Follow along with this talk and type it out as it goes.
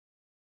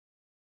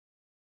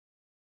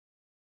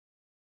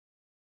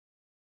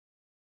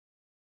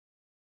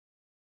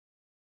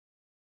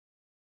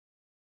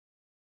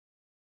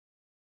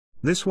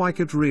This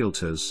Weichert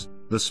Realtors,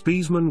 the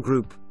Spiesman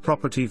Group,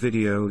 property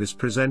video is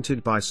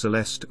presented by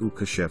Celeste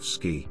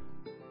Lukaszewski.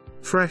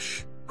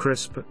 Fresh,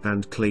 crisp,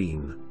 and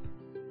clean.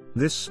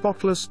 This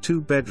spotless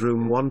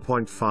 2-bedroom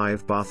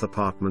 1.5 bath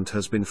apartment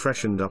has been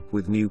freshened up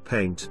with new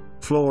paint,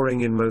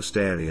 flooring in most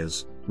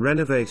areas,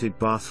 renovated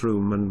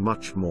bathroom and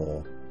much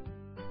more.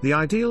 The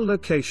ideal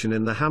location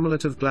in the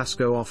hamlet of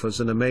Glasco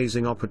offers an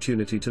amazing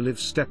opportunity to live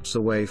steps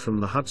away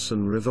from the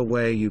Hudson River,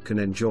 where you can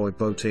enjoy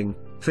boating,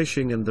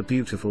 fishing and the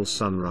beautiful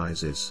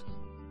sunrises.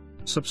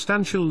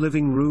 Substantial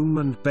living room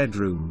and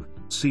bedroom,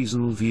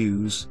 seasonal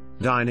views,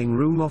 dining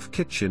room off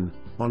kitchen,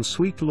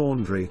 ensuite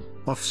laundry,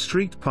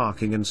 off-street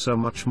parking and so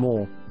much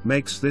more,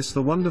 makes this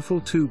the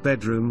wonderful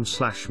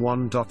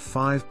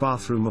 2-bedroom/1.5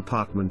 bathroom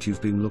apartment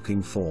you've been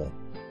looking for.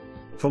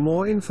 For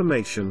more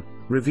information,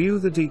 review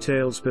the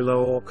details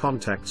below or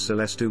contact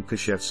Celeste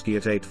Lukaszewski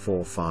at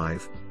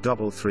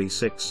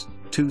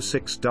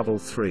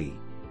 845-336-2633.